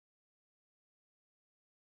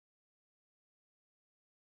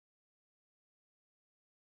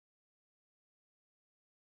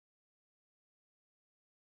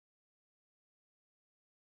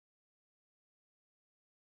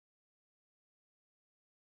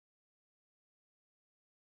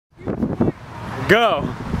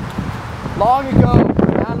Go! Long ago,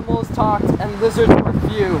 animals talked and lizards were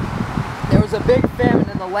few. There was a big famine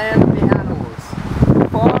in the land of the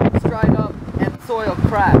animals. Farms dried up and soil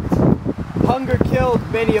cracked. Hunger killed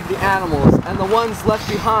many of the animals, and the ones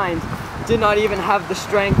left behind did not even have the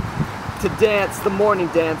strength to dance the morning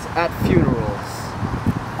dance at funerals.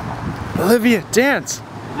 Olivia, dance!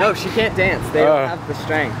 No, she can't dance. They don't have the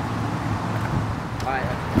strength.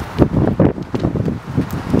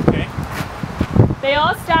 They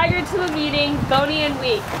all staggered to the meeting, bony and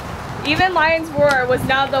weak. Even Lion's roar was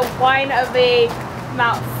now the whine of a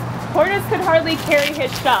mouse. Tortoise could hardly carry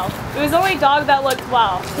his shell. It was only Dog that looked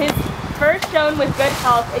well. His fur shone with good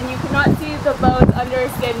health, and you could not see the bones under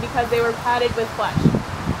his skin because they were padded with flesh.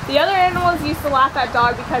 The other animals used to laugh at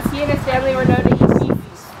Dog because he and his family were known to eat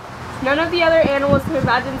feces. None of the other animals could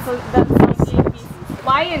imagine themselves eating feces.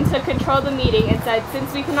 Lion took control of the meeting and said,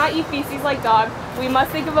 since we cannot eat feces like Dog, we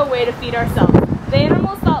must think of a way to feed ourselves. The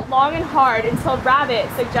animals thought long and hard until Rabbit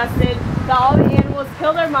suggested that all the animals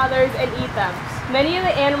kill their mothers and eat them. Many of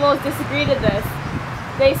the animals disagreed with this.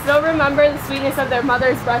 They still remember the sweetness of their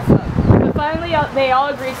mother's breast milk. But finally, they all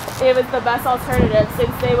agreed it was the best alternative,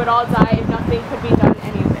 since they would all die if nothing could be done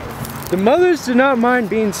anyways. The mothers did not mind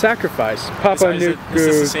being sacrificed, Papa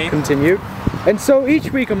Nuku continued. And so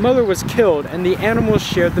each week a mother was killed and the animals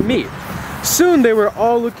shared the meat. Soon they were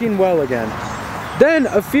all looking well again. Then,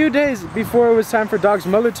 a few days before it was time for Dog's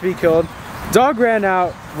mother to be killed, Dog ran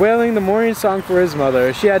out, wailing the morning song for his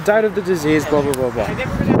mother. She had died of the disease, blah blah blah blah.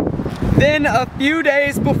 Then, a few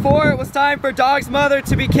days before it was time for Dog's mother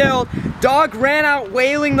to be killed, Dog ran out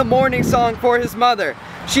wailing the morning song for his mother.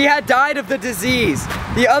 She had died of the disease.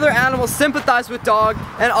 The other animals sympathized with Dog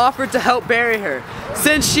and offered to help bury her.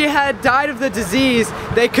 Since she had died of the disease,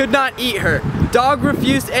 they could not eat her. Dog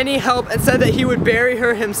refused any help and said that he would bury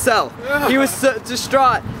her himself. He was so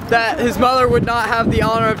distraught that his mother would not have the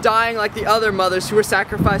honor of dying like the other mothers who were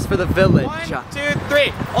sacrificed for the village. 1, 2,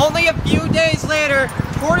 3. Only a few days later,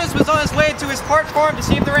 Tortoise was on his way to his parched farm to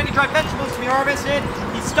see if there were any dry vegetables to be harvested.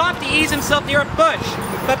 He stopped to ease himself near a bush,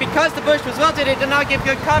 but because the bush was wilted, it did not give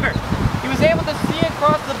good cover. He was able to see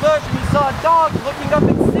across the bush and he saw a dog looking up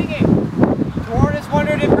and singing. Tortoise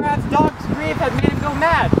wondered if perhaps Dog's grief had made him go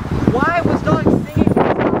mad. Why was Dog singing for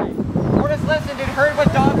his life? Tortoise listened and heard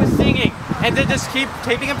what Dog was singing. And then just keep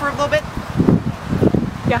taping him for a little bit?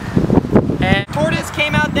 Yeah. And Tortoise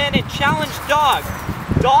came out then and challenged Dog.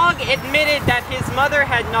 Dog admitted that his mother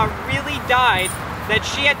had not really died, that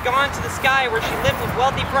she had gone to the sky where she lived with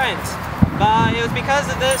wealthy friends. But it was because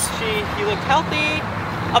of this he looked healthy.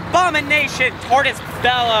 Abomination! Tortoise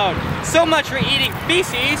bellowed. So much for eating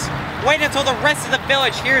feces. Wait until the rest of the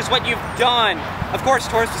village hears what you've done. Of course,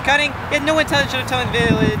 Tortoise was cunning. He had no intention of telling the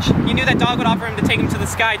village. He knew that Dog would offer him to take him to the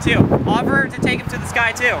sky too. Offer to take him to the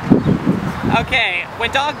sky too. Okay, when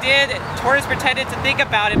Dog did, Tortoise pretended to think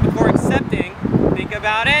about it before accepting. Think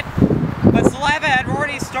about it. But saliva had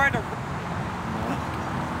already started to...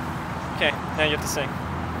 Okay, now you have to sing.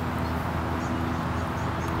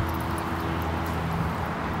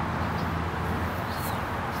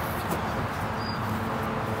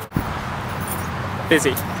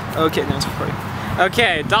 Busy. Okay, now it's recording.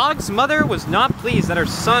 Okay, Dog's mother was not pleased that her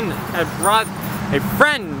son had brought a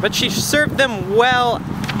friend, but she served them well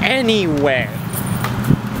anyway.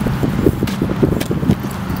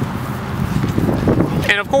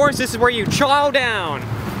 And of course, this is where you chow down.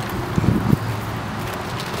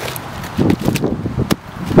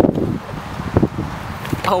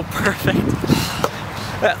 Oh, perfect.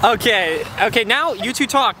 Okay, now you two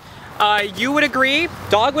talk. You would agree,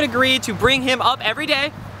 Dog would agree to bring him up every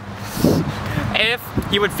day if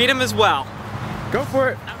you would feed him as well. Go for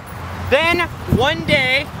it. Then, one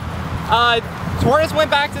day, Tortoise went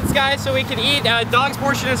back to the sky so he could eat Dog's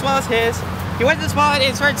portion as well as his. He went to the spot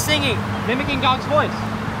and started singing, mimicking Dog's voice.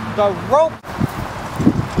 The rope...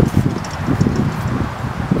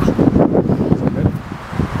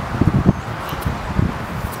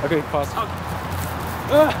 Okay, pause.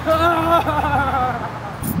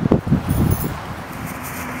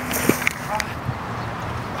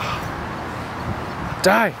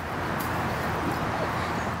 Die!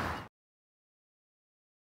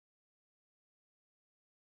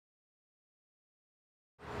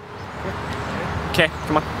 Okay,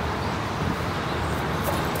 come on.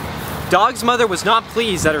 Dog's mother was not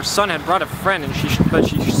pleased that her son had brought a friend, but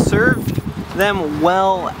she served them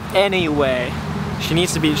well anyway. She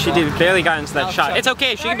barely got into that shot. It's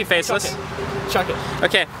okay, she can be faceless. Chuck it.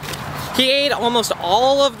 Okay. He ate almost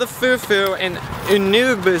all of the fufu and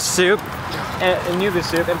unubu soup,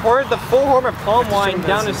 and poured the full horn of palm wine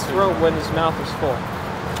down his throat when his mouth was full.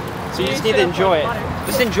 So you just need to enjoy it.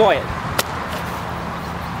 Just enjoy it.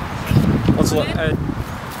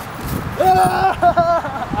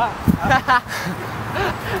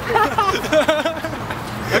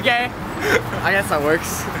 Okay, I guess that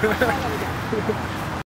works.